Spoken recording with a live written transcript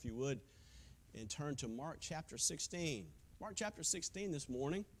would, and turn to Mark chapter 16. Mark chapter 16 this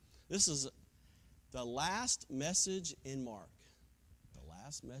morning. This is the last message in Mark. The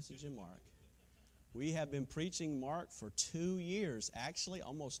last message in Mark. We have been preaching Mark for 2 years, actually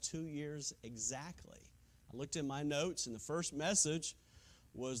almost 2 years exactly. I looked at my notes, and the first message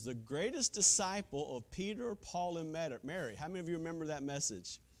was the greatest disciple of Peter, Paul, and Mary. How many of you remember that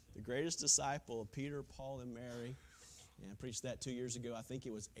message? The greatest disciple of Peter, Paul, and Mary. And I preached that 2 years ago. I think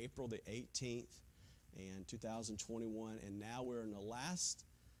it was April the 18th in 2021. And now we're in the last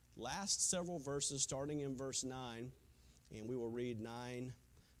several verses, starting in verse 9. And we will read 9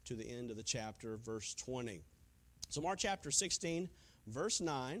 to the end of the chapter, verse 20. So Mark chapter 16, verse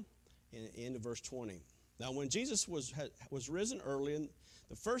 9, and end of verse 20. Now when Jesus was risen early, in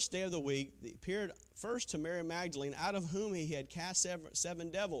the first day of the week, he appeared first to Mary Magdalene, out of whom he had cast seven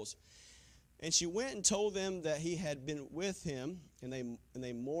devils. And she went and told them that he had been with him, and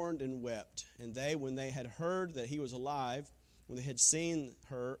they mourned and wept. And they, when they had heard that he was alive, when they had seen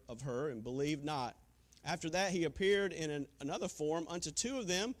of her, and believed not. After that he appeared in another form unto two of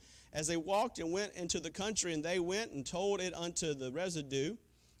them, as they walked and went into the country, and they went and told it unto the residue,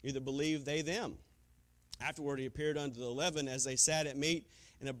 neither believed they them. Afterward he appeared unto the 11 as they sat at meat,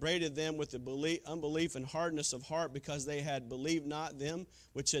 and upbraided them with the unbelief and hardness of heart, because they had believed not them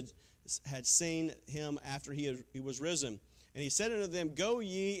which had seen him after he was risen. And he said unto them, Go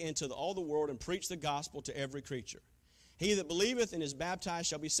ye into all the world, and preach the gospel to every creature. He that believeth and is baptized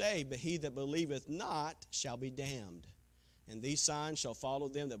shall be saved, but he that believeth not shall be damned. And these signs shall follow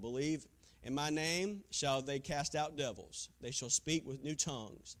them that believe. In my name shall they cast out devils. They shall speak with new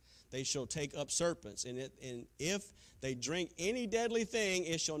tongues. They shall take up serpents. And if they drink any deadly thing,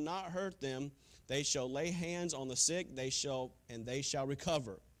 it shall not hurt them. They shall lay hands on the sick, and they shall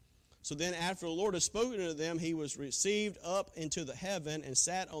recover. So then after the Lord had spoken to them, he was received up into the heaven, and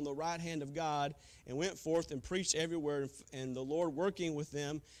sat on the right hand of God, and went forth and preached everywhere, and the Lord working with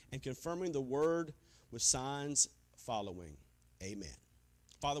them, and confirming the word with signs following. Amen.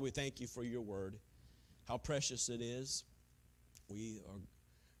 Father, we thank you for your word, how precious it is. We are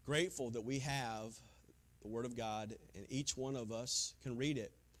grateful that we have the word of God, and each one of us can read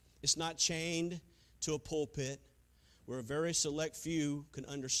it. It's not chained to a pulpit, where a very select few can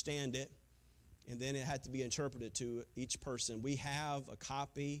understand it, and then it had to be interpreted to each person. We have a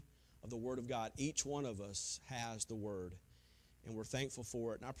copy of the Word of God. Each one of us has the Word, and we're thankful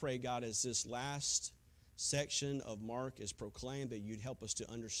for it. And I pray, God, as this last section of Mark is proclaimed, that you'd help us to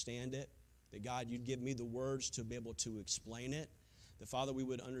understand it, that, God, you'd give me the words to be able to explain it, that, Father, we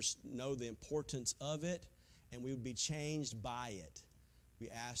would know the importance of it, and we would be changed by it. We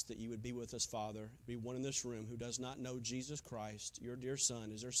ask that you would be with us, Father. Be one in this room who does not know Jesus Christ, your dear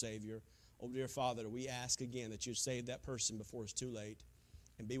Son, as their Savior. Oh, dear Father, we ask again that you'd save that person before it's too late.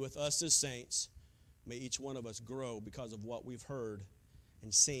 And be with us as saints. May each one of us grow because of what we've heard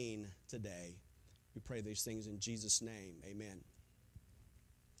and seen today. We pray these things in Jesus' name. Amen.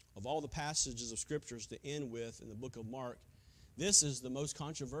 Of all the passages of Scriptures to end with in the book of Mark, this is the most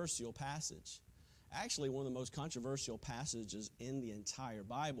controversial passage. Actually, one of the most controversial passages in the entire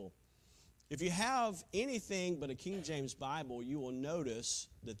Bible. If you have anything but a King James Bible, you will notice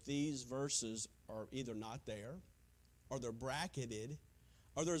that these verses are either not there, or they're bracketed,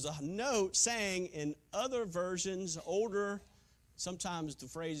 or there's a note saying in other versions, older, sometimes the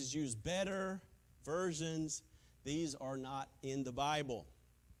phrase is used, better versions, these are not in the Bible.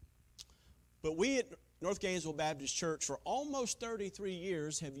 But we at North Gainesville Baptist Church for almost 33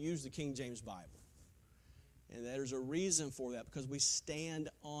 years have used the King James Bible. And there's a reason for that, because we stand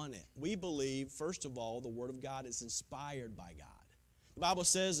on it. We believe, first of all, the Word of God is inspired by God. The Bible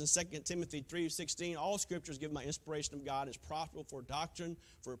says in 2 Timothy 3:16, all Scripture is given by inspiration of God, is profitable for doctrine,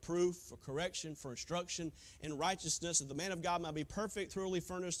 for reproof, for correction, for instruction in righteousness, that the man of God might be perfect, thoroughly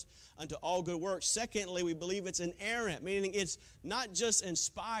furnished unto all good works. Secondly, we believe it's inerrant, meaning it's not just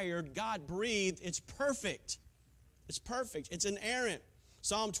inspired, God breathed, it's perfect. It's perfect. It's inerrant.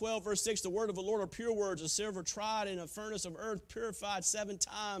 Psalm 12, verse 6, the word of the Lord are pure words, a silver tried in a furnace of earth, purified 7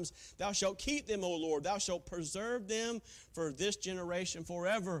 times. Thou shalt keep them, O Lord. Thou shalt preserve them for this generation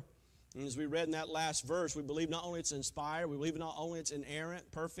forever. And as we read in that last verse, we believe not only it's inspired, we believe not only it's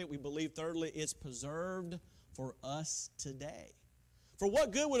inerrant, perfect, we believe thirdly it's preserved for us today. For what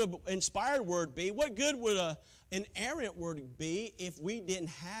good would an inspired word be? What good would an inerrant word be if we didn't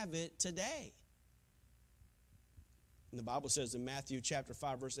have it today? And the Bible says in Matthew chapter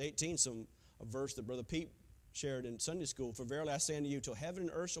 5, verse 18, a verse that Brother Pete shared in Sunday school, for verily I say unto you, till heaven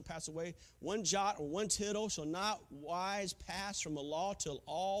and earth shall pass away, one jot or one tittle shall not wise pass from the law till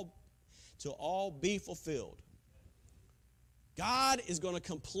all be fulfilled. God is going to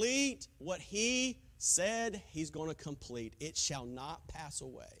complete what He said He's going to complete. It shall not pass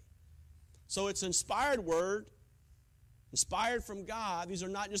away. So it's inspired word, inspired from God. These are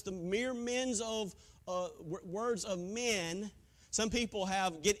not just the mere words of men. Some people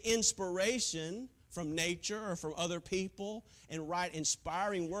get inspiration from nature or from other people and write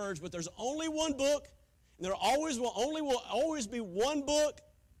inspiring words, but there's only one book, and there will always be one book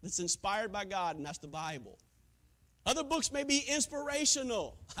that's inspired by God, and that's the Bible. Other books may be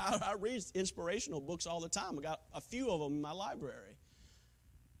inspirational. I read inspirational books all the time. I got a few of them in my library,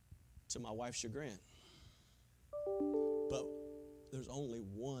 to my wife's chagrin. But there's only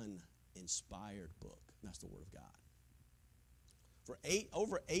one inspired book, and that's the Word of God. For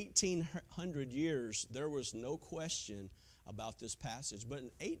over 1,800 years, there was no question about this passage. But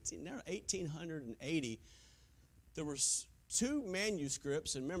in 1880, there was two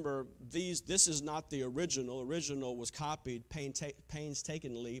manuscripts, and remember, this is not the original. The original was copied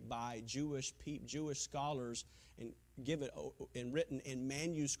painstakingly by Jewish scholars and written in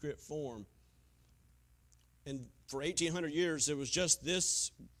manuscript form. And for 1,800 years, it was just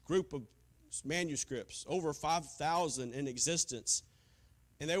this group of manuscripts, over 5,000 in existence.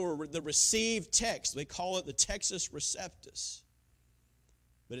 And they were the received text. They call it the Textus Receptus.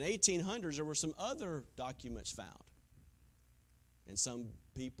 But in 1800s, there were some other documents found. And some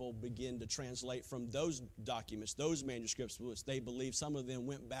people begin to translate from those documents, those manuscripts, which they believe some of them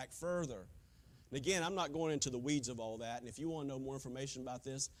went back further. And again, I'm not going into the weeds of all that. And if you want to know more information about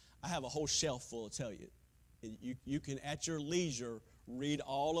this, I have a whole shelf full to tell you. You can, at your leisure, read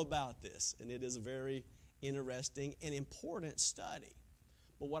all about this. And it is a very interesting and important study.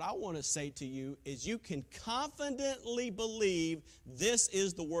 But what I want to say to you is you can confidently believe this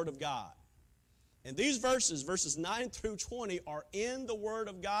is the Word of God. And these verses 9 through 20, are in the Word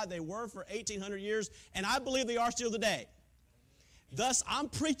of God. They were for 1,800 years, and I believe they are still today. Thus, I'm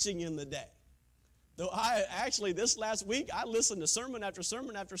preaching in the day. Though this last week, I listened to sermon after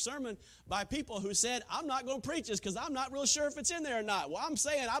sermon after sermon by people who said, I'm not going to preach this because I'm not real sure if it's in there or not. Well, I'm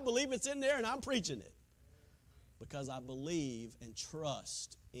saying I believe it's in there, and I'm preaching it. Because I believe and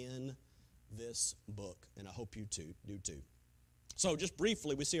trust in this book, and I hope you do too. So just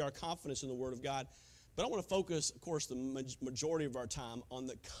briefly, we see our confidence in the Word of God, but I want to focus, of course, the majority of our time on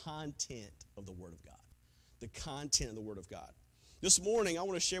the content of the Word of God. The content of the Word of God. This morning, I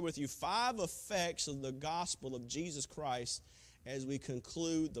want to share with you 5 effects of the gospel of Jesus Christ as we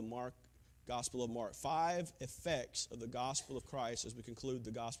conclude the Gospel of Mark. 5 effects of the gospel of Christ as we conclude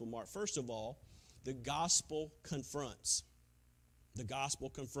the Gospel of Mark. First of all, the gospel confronts. The gospel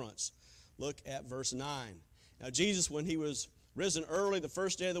confronts. Look at verse 9. Now, Jesus, when he was risen early the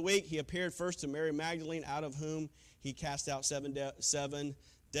first day of the week, he appeared first to Mary Magdalene, out of whom he cast out 7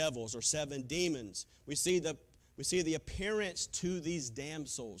 devils, or 7 demons. We see the appearance to these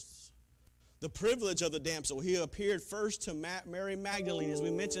damsels. The privilege of the damsel. He appeared first to Mary Magdalene, as we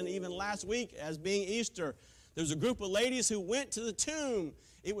mentioned even last week, as being Easter. There was a group of ladies who went to the tomb.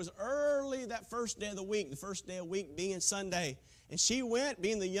 It was early that first day of the week, the first day of the week being Sunday. And she went,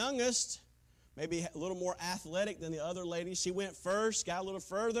 being the youngest, maybe a little more athletic than the other ladies. She went first, got a little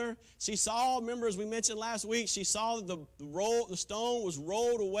further. She saw, remember as we mentioned last week, she saw that the stone was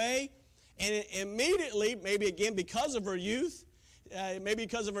rolled away. And immediately, maybe again because of her youth, maybe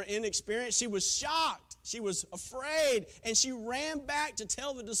because of her inexperience, she was shocked. She was afraid. And she ran back to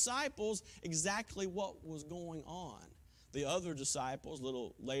tell the disciples exactly what was going on. The other disciples,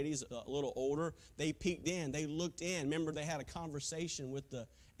 little ladies, a little older, they peeked in. They looked in. Remember, they had a conversation with the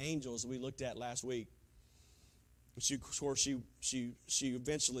angels we looked at last week. She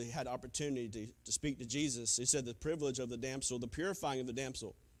eventually had opportunity to speak to Jesus. He said the privilege of the damsel, the purifying of the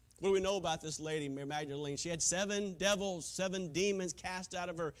damsel. What do we know about this lady, Mary Magdalene? She had 7 devils, 7 demons cast out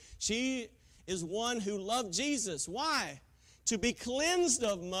of her. She is one who loved Jesus. Why? To be cleansed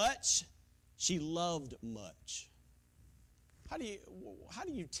of much, she loved much. How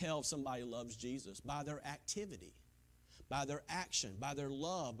do you tell if somebody loves Jesus? By their activity, by their action, by their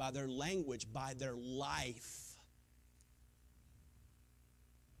love, by their language, by their life.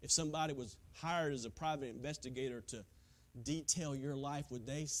 If somebody was hired as a private investigator to detail your life, would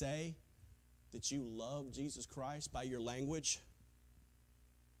they say that you love Jesus Christ by your language,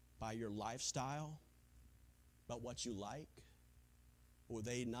 by your lifestyle, by what you like? Or would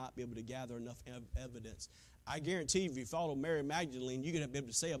they not be able to gather enough evidence? I guarantee if you follow Mary Magdalene, you're going to be able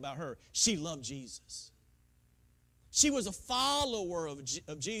to say about her, she loved Jesus. She was a follower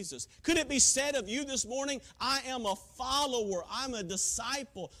of Jesus. Could it be said of you this morning, I am a follower, I'm a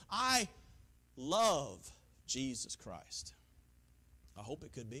disciple, I love Jesus Christ? I hope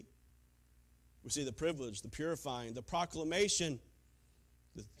it could be. We see the privilege, the purifying, the proclamation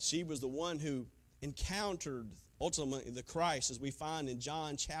that she was the one who encountered ultimately the Christ, as we find in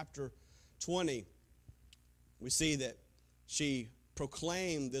John chapter 20. We see that she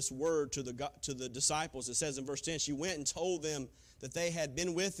proclaimed this word to the disciples. It says in verse 10, she went and told them that they had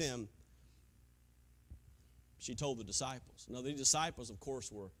been with him. She told the disciples. Now, the disciples, of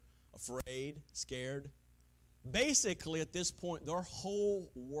course, were afraid, scared. Basically, at this point, their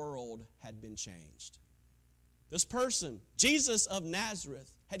whole world had been changed. This person, Jesus of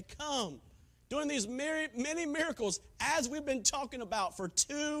Nazareth, had come doing these many miracles as we've been talking about for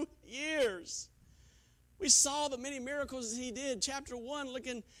 2 years. We saw the many miracles he did. Chapter 1,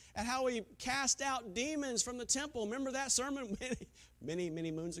 looking at how he cast out demons from the temple. Remember that sermon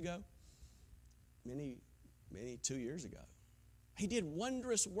many moons ago? Many 2 years ago. He did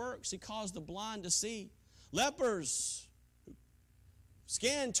wondrous works. He caused the blind to see. Lepers,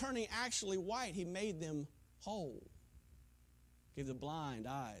 skin turning actually white, he made them whole. Gave the blind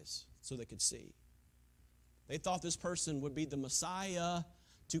eyes so they could see. They thought this person would be the Messiah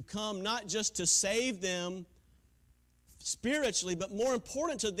to come not just to save them spiritually, but more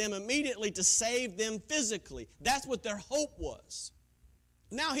important to them immediately, to save them physically. That's what their hope was.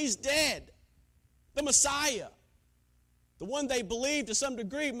 Now he's dead. The Messiah, the one they believed to some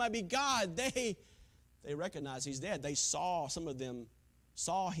degree might be God, they recognize he's dead. Some of them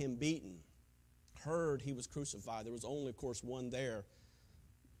saw him beaten, heard he was crucified. There was only, of course, one there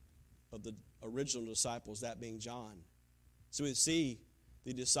of the original disciples, that being John. So we see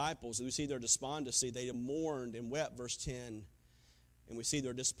the disciples, we see their despondency. They mourned and wept, verse 10. And we see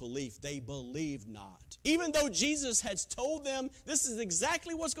their disbelief. They believed not. Even though Jesus had told them, this is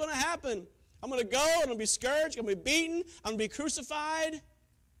exactly what's going to happen. I'm going to go, I'm going to be scourged, I'm going to be beaten, I'm going to be crucified.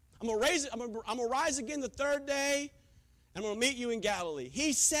 I'm going to rise again the third day, and I'm going to meet you in Galilee.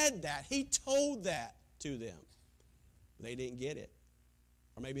 He said that. He told that to them. They didn't get it.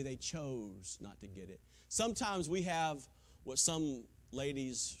 Or maybe they chose not to get it. Sometimes we have what some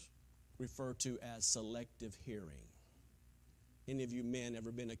ladies refer to as selective hearing. Any of you men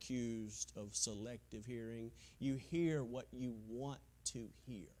ever been accused of selective hearing? You hear what you want to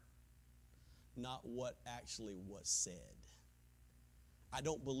hear, not what actually was said. I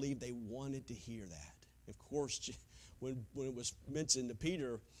don't believe they wanted to hear that. Of course, when it was mentioned to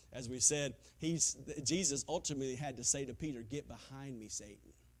Peter, as we said, Jesus ultimately had to say to Peter, "Get behind me,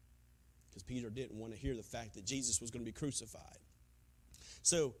 Satan." Because Peter didn't want to hear the fact that Jesus was going to be crucified.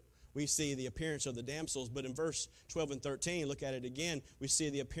 So we see the appearance of the damsels, but in verse 12 and 13, look at it again, we see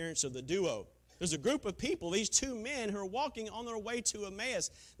the appearance of the duo. There's a group of people, these two men who are walking on their way to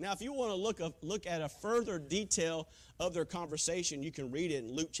Emmaus. Now, if you want to look at a further detail of their conversation, you can read it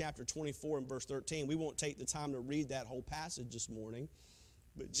in Luke chapter 24 and verse 13. We won't take the time to read that whole passage this morning.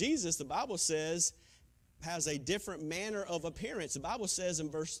 But Jesus, the Bible says, has a different manner of appearance. The Bible says in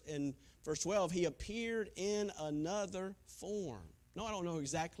verse 12, he appeared in another form. No, I don't know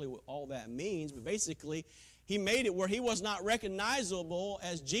exactly what all that means, but basically, he made it where he was not recognizable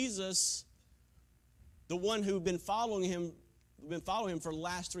as Jesus, the one who'd been following him for the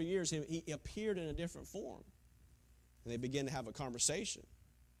last 3 years. He appeared in a different form. And they began to have a conversation.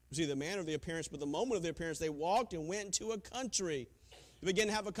 You see the manner of the appearance, but the moment of the appearance, they walked and went into a country. They began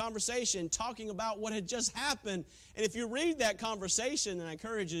to have a conversation talking about what had just happened. And if you read that conversation, and I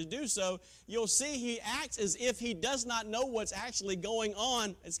encourage you to do so, you'll see he acts as if he does not know what's actually going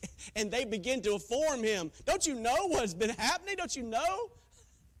on. And they begin to inform him. Don't you know what's been happening? Don't you know?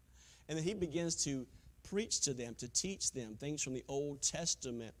 And then he begins to preach to them, to teach them things from the Old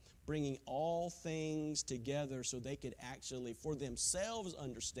Testament, bringing all things together so they could actually, for themselves,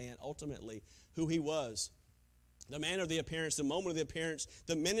 understand ultimately who he was. The manner of the appearance, the moment of the appearance,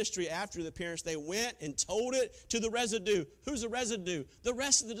 the ministry after the appearance, they went and told it to the residue. Who's the residue? The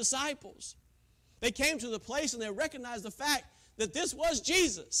rest of the disciples. They came to the place and they recognized the fact that this was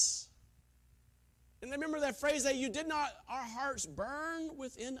Jesus. And remember that phrase that did not our hearts burn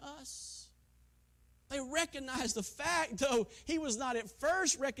within us? They recognized the fact, though he was not at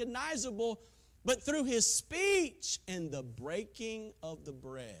first recognizable, but through his speech and the breaking of the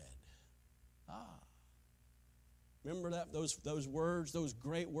bread. Remember that those words, those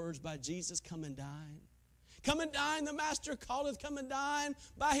great words by Jesus, come and dine. Come and dine, the Master calleth, come and dine.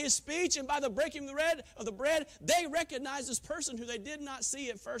 By his speech and by the breaking of the bread, they recognized this person who they did not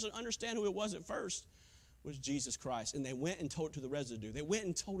see at first and understand who it was at first, was Jesus Christ. And they went and told it to the residue. They went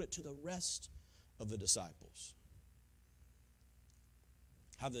and told it to the rest of the disciples.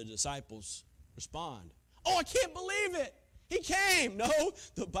 How the disciples respond. Oh, I can't believe it. He came. No,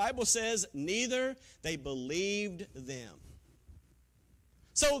 the Bible says neither they believed them.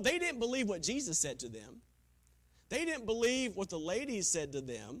 So they didn't believe what Jesus said to them. They didn't believe what the ladies said to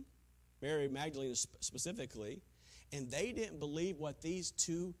them, Mary Magdalene specifically, and they didn't believe what these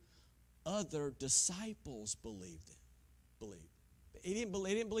two other disciples believed. They didn't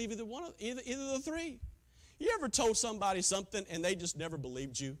believe either one of either of the three. You ever told somebody something and they just never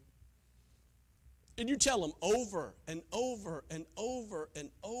believed you? And you tell them over and over and over and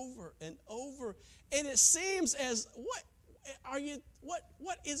over and over, and it seems as what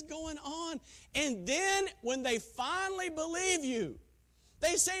is going on? And then when they finally believe you,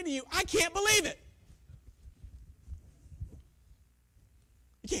 they say to you, I can't believe it.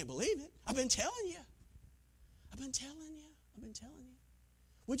 You can't believe it. I've been telling you.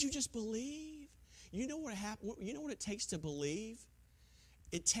 Would you just believe? You know what happened? You know what it takes to believe?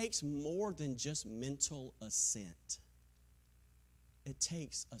 It takes more than just mental assent. It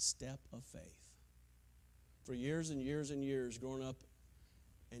takes a step of faith. For years and years and years, growing up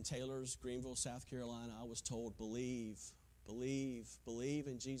in Taylor's, Greenville, South Carolina, I was told, believe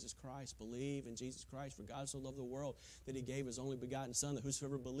in Jesus Christ. Believe in Jesus Christ. For God so loved the world that he gave his only begotten Son, that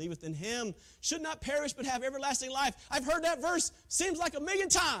whosoever believeth in him should not perish but have everlasting life. I've heard that verse, seems like 1,000,000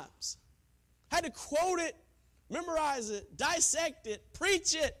 times. I had to quote it, memorize it, dissect it,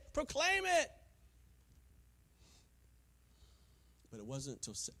 preach it, proclaim it. But it wasn't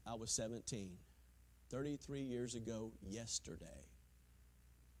until I was 17, 33 years ago yesterday,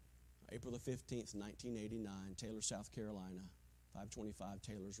 April the 15th, 1989, Taylor, South Carolina, 525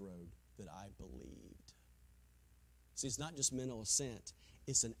 Taylor's Road, that I believed. See, it's not just mental assent,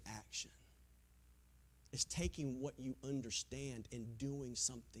 it's an action. It's taking what you understand and doing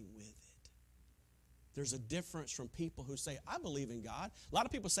something with it. There's a difference from people who say, I believe in God. A lot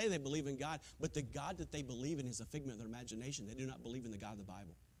of people say they believe in God, but the God that they believe in is a figment of their imagination. They do not believe in the God of the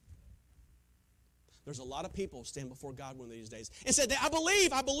Bible. There's a lot of people who stand before God one of these days and said, I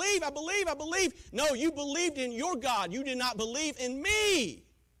believe. No, you believed in your God. You did not believe in me.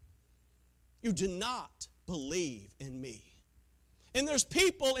 You did not believe in me. And there's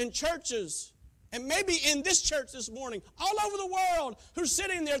people in churches, and maybe in this church this morning, all over the world, who's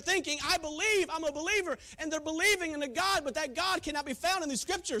sitting there thinking, I believe, I'm a believer, and they're believing in a God, but that God cannot be found in these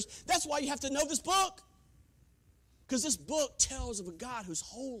scriptures. That's why you have to know this book. Because this book tells of a God who's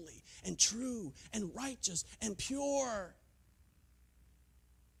holy and true and righteous and pure,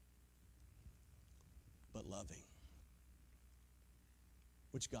 but loving.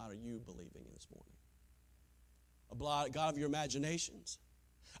 Which God are you believing in this morning? A God of your imaginations?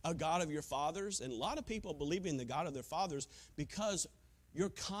 A God of your fathers? And a lot of people believe in the God of their fathers because your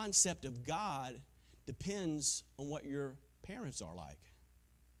concept of God depends on what your parents are like,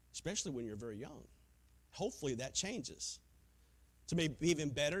 especially when you're very young. Hopefully that changes to maybe even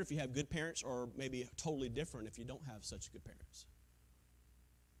better if you have good parents, or maybe totally different if you don't have such good parents.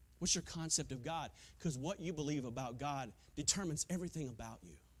 What's your concept of God? Because what you believe about God determines everything about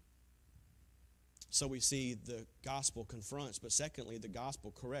you. So we see the gospel confronts, but secondly, the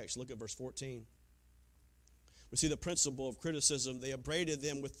gospel corrects. Look at verse 14. We see the principle of criticism. He upbraided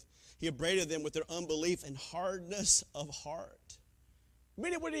them with their unbelief and hardness of heart.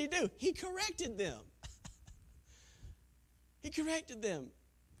 Meaning, what did he do? He corrected them. He corrected them.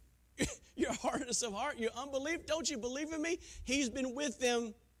 Your hardness of heart, your unbelief, don't you believe in me? He's been with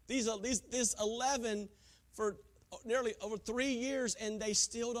them, this 11, for nearly over 3 years, and they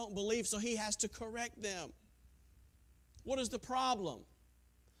still don't believe, so he has to correct them. What is the problem?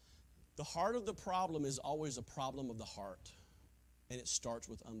 The heart of the problem is always a problem of the heart, and it starts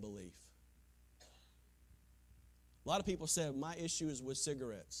with unbelief. A lot of people say, my issue is with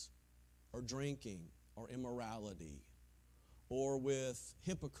cigarettes, or drinking, or immorality, or with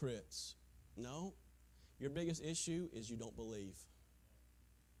hypocrites. No, your biggest issue is you don't believe.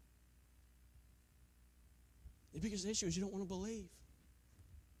 The biggest issue is you don't want to believe.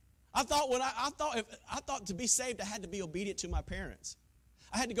 I thought to be saved I had to be obedient to my parents.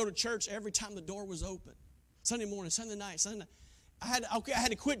 I had to go to church every time the door was open. Sunday morning, Sunday night. I had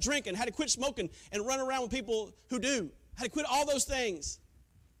to quit drinking, I had to quit smoking and run around with people who do. I had to quit all those things.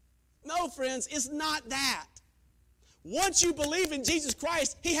 No, friends, it's not that. Once you believe in Jesus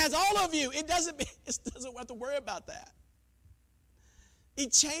Christ, he has all of you. It doesn't have to worry about that. He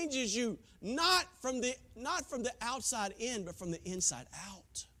changes you not from the outside in, but from the inside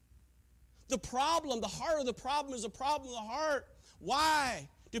out. The heart of the problem is a problem of the heart. Why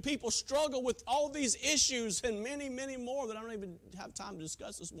do people struggle with all these issues and many, many more that I don't even have time to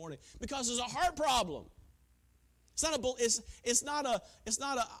discuss this morning? Because there's a heart problem. It's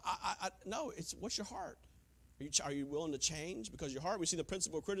what's your heart? Are you willing to change? Because your heart, we see the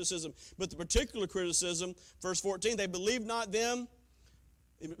principle of criticism, but the particular criticism, verse 14, they believed not them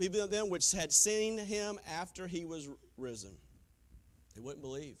Even them which had seen him after he was risen. They wouldn't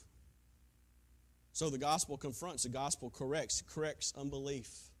believe. So the gospel confronts, the gospel corrects unbelief.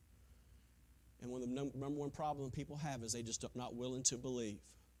 And one of the number one problem people have is they just are not willing to believe.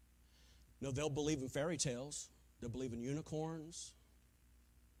 No, they'll believe in fairy tales. They'll believe in unicorns.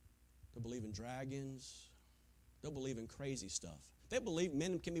 They'll believe in dragons. They'll believe in crazy stuff. They believe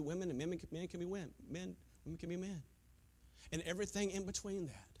men can be women and men can be women. Women can be men. And everything in between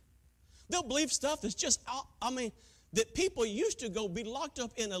that. They'll believe stuff that's just, that people used to go be locked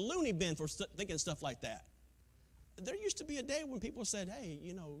up in a loony bin for thinking stuff like that. There used to be a day when people said, hey,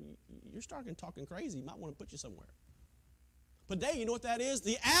 you're starting talking crazy. You might want to put you somewhere. But today, you know what that is?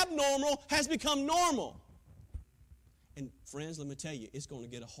 The abnormal has become normal. And friends, let me tell you, it's going to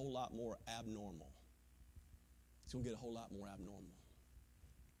get a whole lot more abnormal. It's going to get a whole lot more abnormal.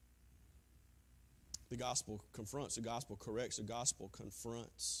 The gospel confronts, the gospel corrects, the gospel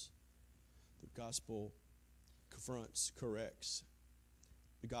confronts. The gospel confronts, corrects.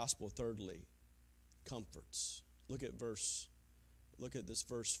 The gospel, thirdly, comforts. Look at this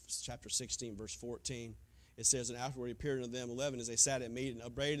verse, chapter 16, verse 14. It says, and afterward he appeared unto them 11 as they sat at meat, and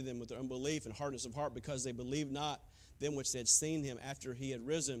upbraided them with their unbelief and hardness of heart, because they believed not them which had seen him after he had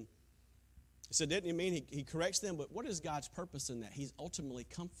risen. He said, didn't he mean he corrects them? But what is God's purpose in that? He's ultimately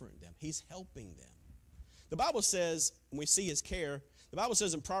comforting them. He's helping them. The Bible says, and we see his care, the Bible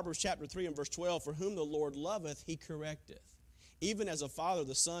says in Proverbs chapter 3 and verse 12, for whom the Lord loveth, he correcteth, even as a father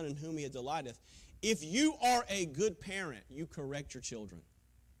the son in whom he delighteth. If you are a good parent, you correct your children.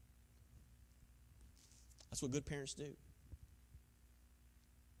 That's what good parents do.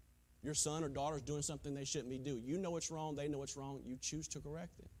 Your son or daughter is doing something they shouldn't be doing. You know it's wrong, they know it's wrong, you choose to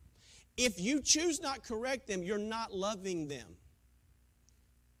correct them. If you choose not to correct them, you're not loving them.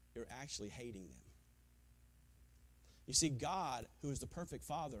 You're actually hating them. You see, God, who is the perfect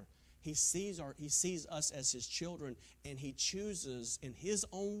Father, He sees us as His children, and He chooses in His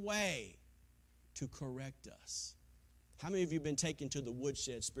own way to correct us. How many of you have been taken to the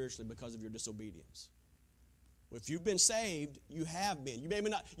woodshed spiritually because of your disobedience? Well, if you've been saved, you have been. You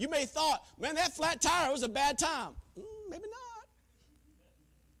may have thought, man, that flat tire was a bad time. Maybe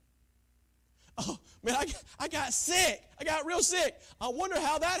not. Oh, man, I got sick. I got real sick. I wonder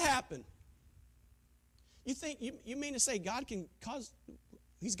how that happened. You think, you mean to say God can cause,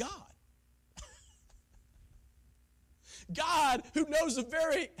 He's God. God, who knows the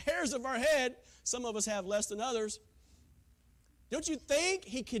very hairs of our head, some of us have less than others. Don't you think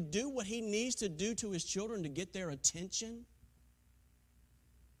He could do what He needs to do to His children to get their attention?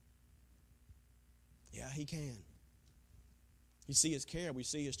 Yeah, He can. You see His care. We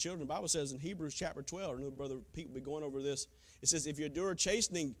see His children. The Bible says in Hebrews chapter 12, I know Brother Pete will be going over this. It says, if you endure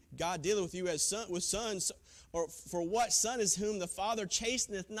chastening, God dealeth with you as with sons, or for what son is whom the Father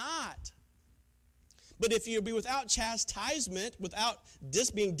chasteneth not? But if you be without chastisement, without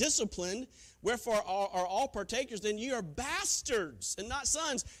being disciplined, wherefore are all partakers, then you are bastards and not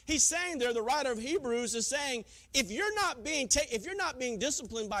sons. He's saying there, the writer of Hebrews is saying, if you're not being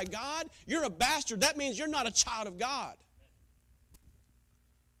disciplined by God, you're a bastard. That means you're not a child of God.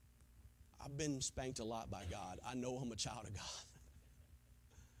 I've been spanked a lot by God. I know I'm a child of God.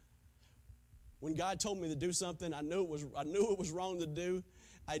 When God told me to do something, I knew it was wrong to do.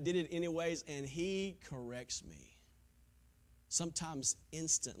 I did it anyways, and He corrects me. Sometimes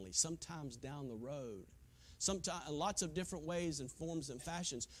instantly, sometimes down the road, sometimes lots of different ways and forms and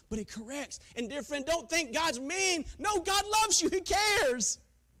fashions, but He corrects. And dear friend, don't think God's mean. No, God loves you. He cares.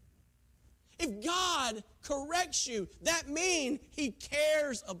 If God corrects you, that means He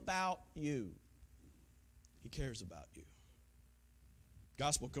cares about you. He cares about you.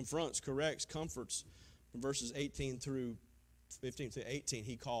 Gospel confronts, corrects, comforts. From verses 18 through 15 to 18,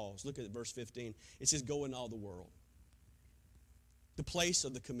 He calls. Look at verse 15. It says, go in all the world. The place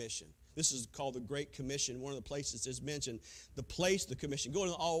of the commission. This is called the Great Commission. One of the places is mentioned, the place of the commission. Go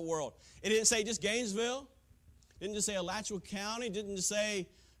into all the world. It didn't say just Gainesville. It didn't just say Alachua County. It didn't say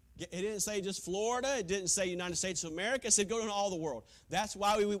just Florida. It didn't say United States of America. It said go into all the world. That's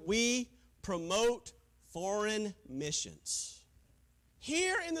why we promote foreign missions.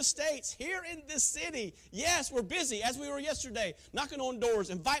 Here in the States, here in this city, yes, we're busy, as we were yesterday, knocking on doors,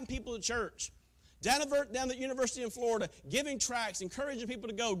 inviting people to church. Down at the University in Florida, giving tracts, encouraging people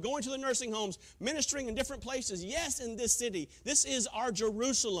to go, going to the nursing homes, ministering in different places. Yes, in this city. This is our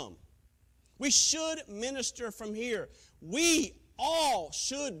Jerusalem. We should minister from here. We all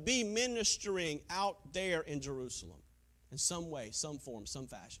should be ministering out there in Jerusalem in some way, some form, some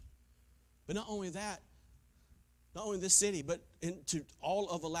fashion. But not only that, not only this city, but into all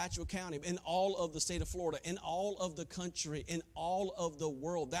of Alachua County, in all of the state of Florida, in all of the country, in all of the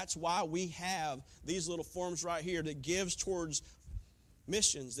world. That's why we have these little forms right here that gives towards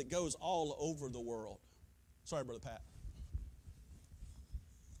missions that goes all over the world. Sorry, Brother Pat.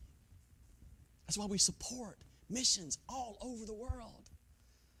 That's why we support missions all over the world.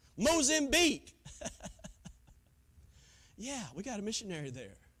 Mozambique. Yeah, we got a missionary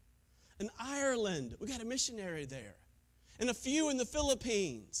there. In Ireland, we got a missionary there. And a few in the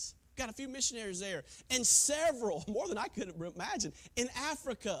Philippines. Got a few missionaries there. And several, more than I could imagine, in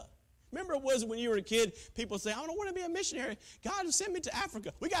Africa. Remember it was when you were a kid, people say, I don't want to be a missionary. God has sent me to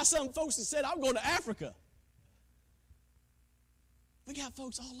Africa. We got some folks that said, I'm going to Africa. We got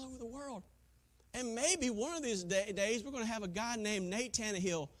folks all over the world. And maybe one of these days, we're going to have a guy named Nate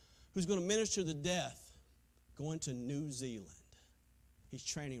Tannehill who's going to minister to the deaf going to New Zealand. He's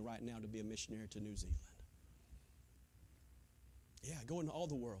training right now to be a missionary to New Zealand. Yeah, going to all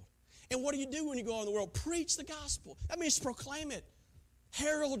the world. And what do you do when you go out in the world? Preach the gospel. That means proclaim it,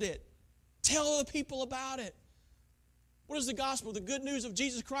 herald it, tell other people about it. What is the gospel? The good news of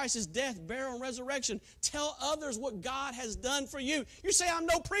Jesus Christ, His death, burial, and resurrection. Tell others what God has done for you. You say, I'm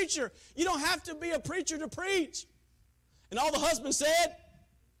no preacher. You don't have to be a preacher to preach. And all the husbands said,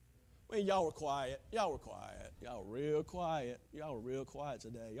 well, y'all were quiet. Y'all were quiet. Y'all were real quiet. Y'all were real quiet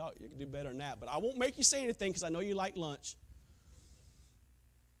today. Y'all, you can do better than that. But I won't make you say anything because I know you like lunch.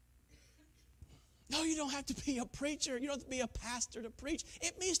 No, you don't have to be a preacher. You don't have to be a pastor to preach.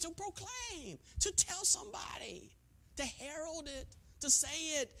 It means to proclaim, to tell somebody, to herald it, to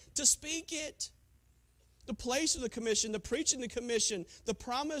say it, to speak it. The place of the commission, the preaching the commission, the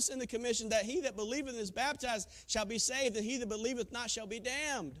promise in the commission that he that believeth and is baptized shall be saved, and he that believeth not shall be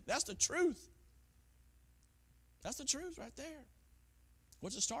damned. That's the truth. That's the truth right there.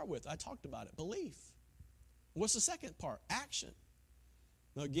 What's it start with? I talked about it. Belief. What's the second part? Action.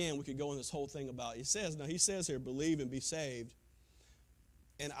 Now again, we could go in this whole thing about, he says here, believe and be saved.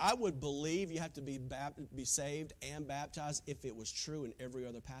 And I would believe you have to be saved and baptized if it was true in every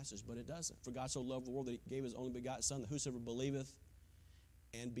other passage, but it doesn't. For God so loved the world that He gave His only begotten Son, that whosoever believeth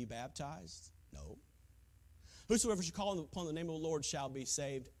and be baptized, no. Whosoever shall call upon the name of the Lord shall be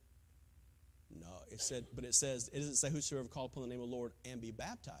saved. No, it doesn't say whosoever call upon the name of the Lord and be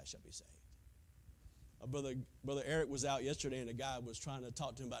baptized shall be saved. Brother Eric was out yesterday, and a guy was trying to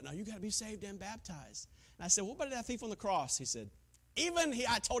talk to him about, no, you got to be saved and baptized. And I said, what about that thief on the cross? He said,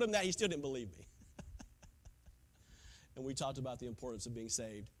 I told him that, he still didn't believe me. And we talked about the importance of being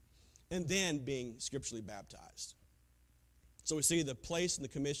saved and then being scripturally baptized. So we see the place in the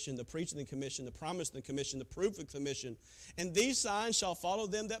commission, the preaching in the commission, the promise in the commission, the proof of the commission. And these signs shall follow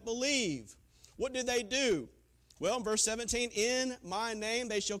them that believe. What did they do? Well, in verse 17, in my name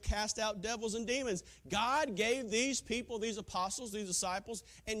they shall cast out devils and demons. God gave these people, these apostles, these disciples,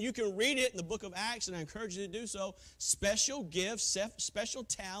 and you can read it in the book of Acts, and I encourage you to do so, special gifts, special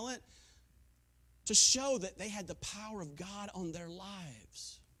talent to show that they had the power of God on their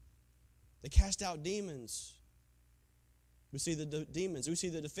lives. They cast out demons. We see the demons. We see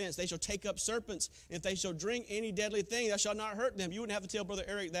the defense. They shall take up serpents. If they shall drink any deadly thing, that shall not hurt them. You wouldn't have to tell Brother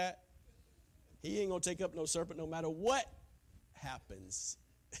Eric that. He ain't going to take up no serpent no matter what happens.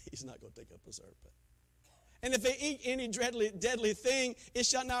 He's not going to take up a serpent. And if they eat any deadly thing, it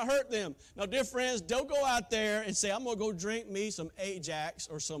shall not hurt them. Now, dear friends, don't go out there and say, I'm going to go drink me some Ajax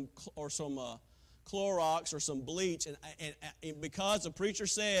or some Clorox or some bleach. And because the preacher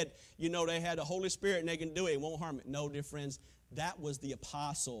said, they had the Holy Spirit and they can do it, it won't harm it. No, dear friends, that was the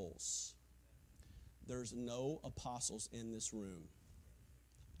apostles. There's no apostles in this room.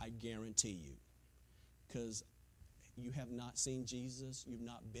 I guarantee you. Because you have not seen Jesus. You've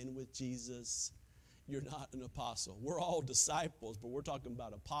not been with Jesus. You're not an apostle. We're all disciples, but we're talking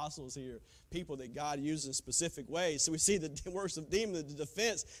about apostles here, people that God used in specific ways. So we see the works of demons, the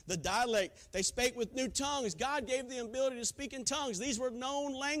defense, the dialect. They spake with new tongues. God gave them the ability to speak in tongues. These were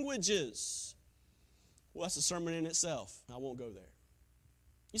known languages. Well, that's a sermon in itself. I won't go there.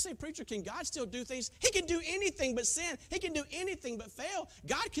 You say, preacher, can God still do things? He can do anything but sin. He can do anything but fail.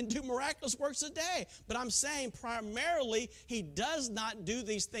 God can do miraculous works today. But I'm saying primarily He does not do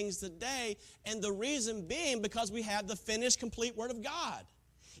these things today. And the reason being because we have the finished, complete Word of God.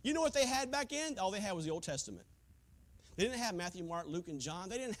 You know what they had back then? All they had was the Old Testament. They didn't have Matthew, Mark, Luke, and John.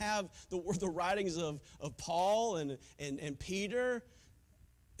 They didn't have the writings of Paul and Peter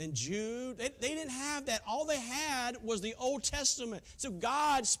and Jude. They didn't have that. All they had was the Old Testament. So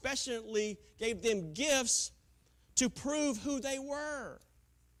God specially gave them gifts to prove who they were.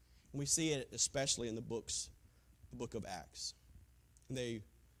 And we see it especially in the book of Acts. And they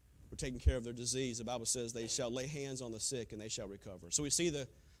were taking care of their disease. The Bible says they shall lay hands on the sick and they shall recover. So we see the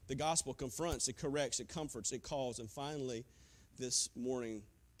gospel confronts, it corrects, it comforts, it calls, and finally this morning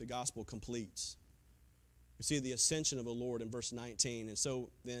the gospel completes. We see the ascension of the Lord in verse 19. And so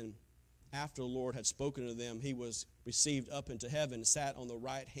then after the Lord had spoken to them, he was received up into heaven and sat on the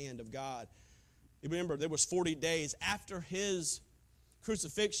right hand of God. You remember, there was 40 days after his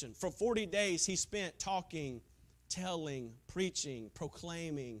crucifixion. For 40 days he spent talking, telling, preaching,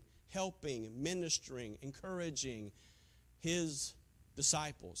 proclaiming, helping, ministering, encouraging his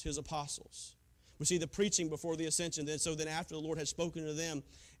disciples, his apostles. We see the preaching before the ascension. Then after the Lord had spoken to them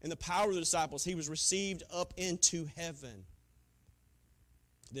in the power of the disciples, he was received up into heaven.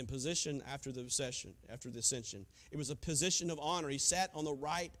 Then position after the ascension. It was a position of honor. He sat on the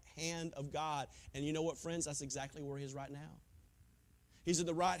right hand of God. And you know what, friends? That's exactly where he is right now. He's at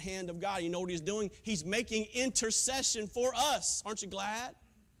the right hand of God. You know what he's doing? He's making intercession for us. Aren't you glad?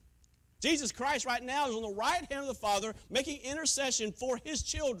 Jesus Christ right now is on the right hand of the Father making intercession for his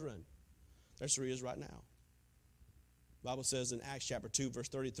children. That's where he is right now. The Bible says in Acts chapter 2, verse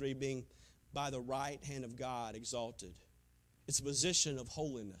 33, being by the right hand of God exalted. It's a position of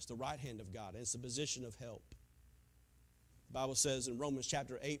holiness, the right hand of God, and it's a position of help. The Bible says in Romans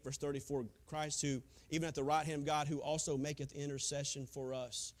chapter 8, verse 34, Christ who, even at the right hand of God, who also maketh intercession for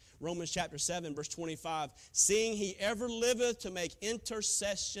us. Romans chapter 7, verse 25, seeing he ever liveth to make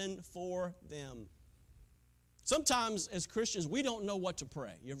intercession for them. Sometimes as Christians, we don't know what to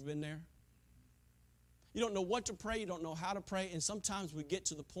pray. You ever been there? You don't know what to pray, you don't know how to pray, and sometimes we get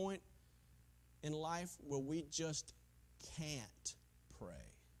to the point in life where we just can't pray.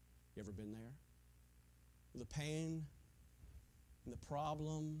 You ever been there? The pain and the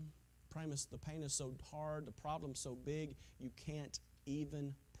problem, the pain is so hard, the problem's so big, you can't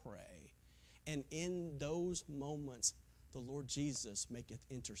even pray. And in those moments, the Lord Jesus maketh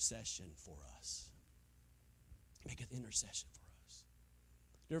intercession for us. Maketh intercession for us.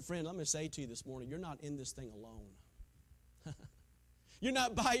 Dear friend, let me say to you this morning, you're not in this thing alone. You're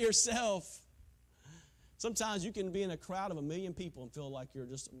not by yourself. Sometimes you can be in a crowd of 1 million people and feel like you're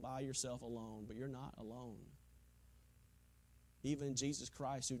just by yourself alone, but you're not alone. Even Jesus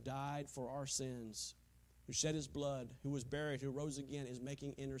Christ, who died for our sins, who shed his blood, who was buried, who rose again, is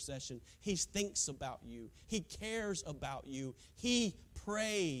making intercession. He thinks about you. He cares about you. He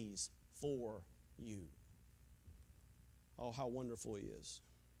prays for you. Oh, how wonderful he is.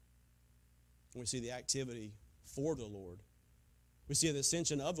 We see the activity for the Lord. We see the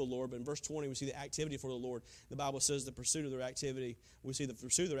ascension of the Lord, but in verse 20 we see the activity for the Lord. The Bible says the pursuit of their activity. We see the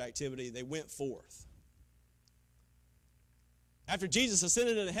pursuit of their activity. They went forth. After Jesus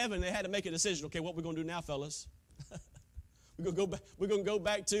ascended into heaven, they had to make a decision. Okay, what are we going to do now, fellas? We're going to go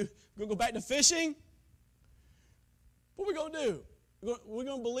back to fishing? What are we going to do? We're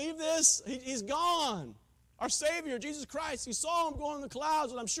going to believe this? He's gone. Our Savior, Jesus Christ, he saw him going in the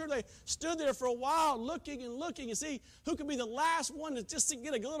clouds, and I'm sure they stood there for a while looking and see who could be the last one to just to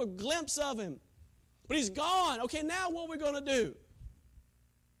get a little glimpse of him. But he's gone. Okay, now what are we going to do?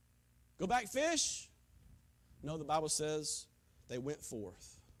 Go back fish? No, the Bible says they went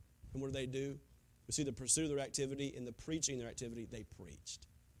forth. And what do? We see the pursuit of their activity and the preaching of their activity. They preached.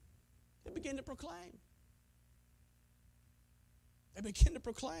 They began to proclaim.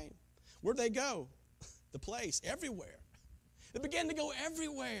 Where'd they go? The place, everywhere. They began to go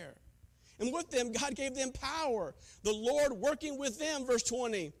everywhere. And with them, God gave them power. The Lord working with them, verse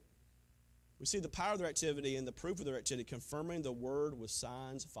 20. We see the power of their activity and the proof of their activity, confirming the word with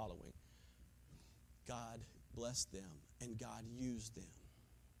signs following. God blessed them, and God used them.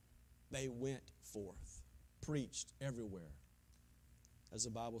 They went forth, preached everywhere, as the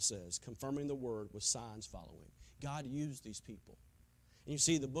Bible says, confirming the word with signs following. God used these people. And you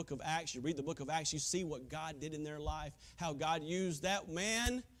see the book of Acts, you read the book of Acts, you see what God did in their life, how God used that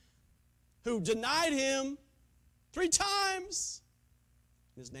man who denied him 3 times.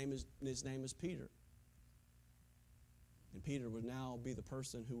 His name is Peter. And Peter would now be the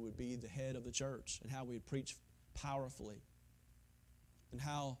person who would be the head of the church, and how we'd preach powerfully, and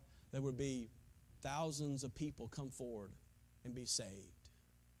how there would be thousands of people come forward and be saved.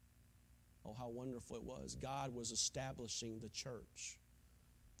 Oh, how wonderful it was. God was establishing the church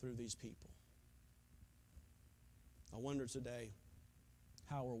through these people. I wonder today,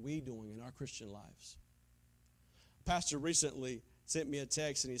 how are we doing in our Christian lives? A pastor recently sent me a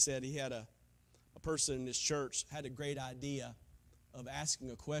text, and he said he had a person in his church had a great idea of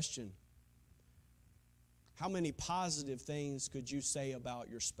asking a question. How many positive things could you say about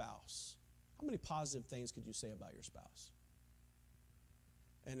your spouse? How many positive things could you say about your spouse?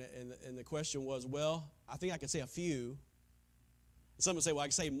 And the question was, well, I think I could say a few. Some would say, well, I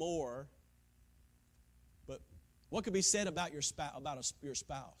can say more. But what could be said about your spouse?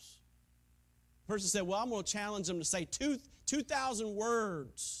 The person said, well, I'm going to challenge them to say 2,000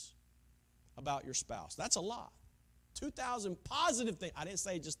 words about your spouse. That's a lot. 2,000 positive things. I didn't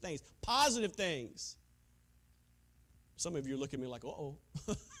say just things. Positive things. Some of you look at me like, uh-oh.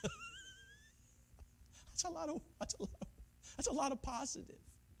 That's a lot of positive.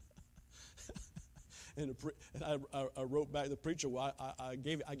 and I wrote back to the preacher, well, I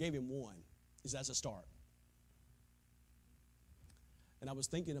gave him one. He said, that's a start. And I was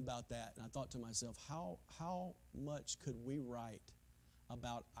thinking about that, and I thought to myself, how much could we write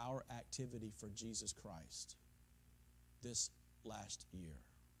about our activity for Jesus Christ this last year?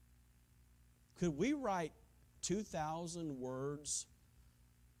 Could we write 2,000 words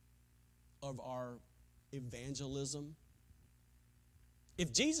of our evangelism?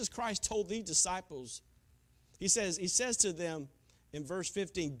 If Jesus Christ told these disciples, he says to them in verse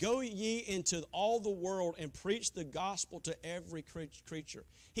 15, go ye into all the world and preach the gospel to every creature.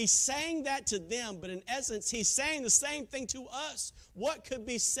 He's saying that to them, but in essence, he's saying the same thing to us. What could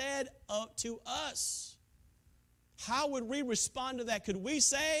be said to us? How would we respond to that? Could we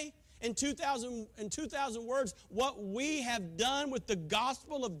say in 2,000 words what we have done with the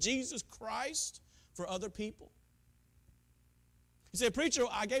gospel of Jesus Christ for other people? You say, preacher,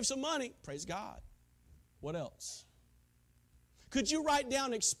 I gave some money. Praise God. What else? Could you write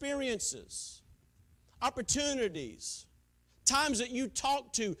down experiences, opportunities, times that you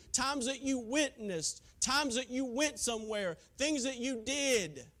talked to, times that you witnessed, times that you went somewhere, things that you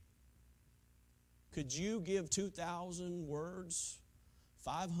did? Could you give 2,000 words,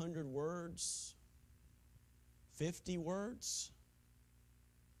 500 words, 50 words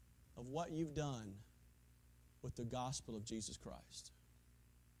of what you've done with the gospel of Jesus Christ?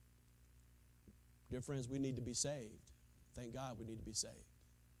 Dear friends, we need to be saved. Thank God we need to be saved.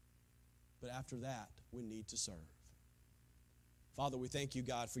 But after that, we need to serve. Father, we thank you,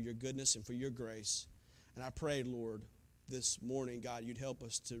 God, for your goodness and for your grace. And I pray, Lord, this morning, God, you'd help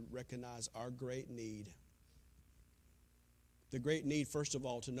us to recognize our great need. The great need, first of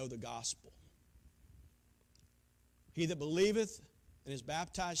all, to know the gospel. He that believeth and is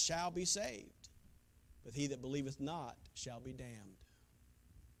baptized shall be saved, but he that believeth not shall be damned.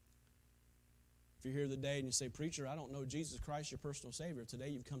 If you're here today and you say, preacher, I don't know Jesus Christ, your personal Savior, today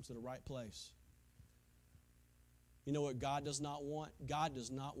you've come to the right place. You know what God does not want? God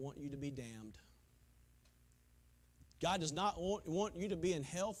does not want you to be damned. God does not want you to be in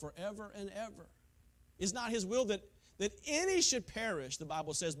hell forever and ever. It's not his will that any should perish, the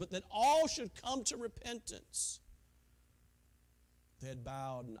Bible says, but that all should come to repentance. Head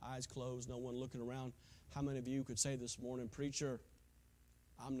bowed and eyes closed, no one looking around. How many of you could say this morning, preacher,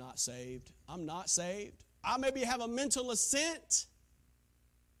 I'm not saved. I'm not saved. I maybe have a mental assent,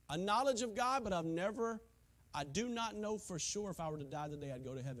 a knowledge of God, but I do not know for sure if I were to die today I'd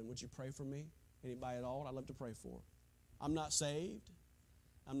go to heaven. Would you pray for me? Anybody at all? I'd love to pray for. I'm not saved.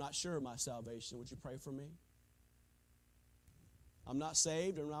 I'm not sure of my salvation. Would you pray for me? I'm not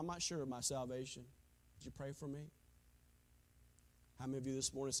saved and I'm not sure of my salvation. Would you pray for me? How many of you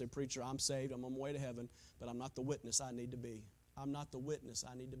this morning say, preacher, I'm saved, I'm on my way to heaven, but I'm not the witness I need to be. I'm not the witness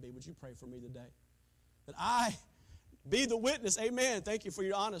I need to be. Would you pray for me today? That I be the witness. Amen. Thank you for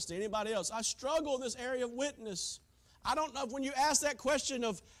your honesty. Anybody else? I struggle in this area of witness. I don't know if when you ask that question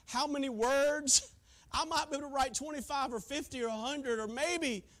of how many words, I might be able to write 25 or 50 or 100 or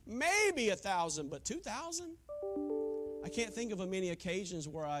maybe 1,000, but 2,000? I can't think of many occasions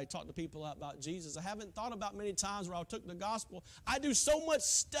where I talk to people about Jesus. I haven't thought about many times where I took the gospel. I do so much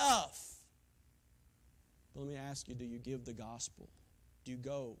stuff. But let me ask you, do you give the gospel? Do you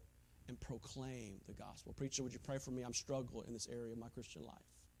go and proclaim the gospel? Preacher, would you pray for me? I'm struggling in this area of my Christian life.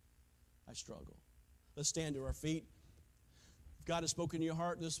 I struggle. Let's stand to our feet. If God has spoken to your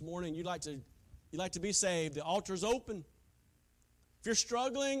heart this morning, you'd like to be saved, the altar's open. If you're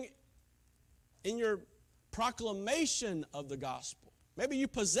struggling in your proclamation of the gospel, maybe you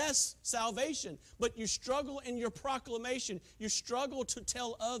possess salvation, but you struggle in your proclamation. You struggle to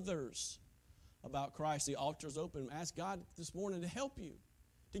tell others about Christ. The altar's open. Ask God this morning to help you,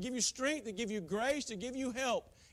 to give you strength, to give you grace, to give you help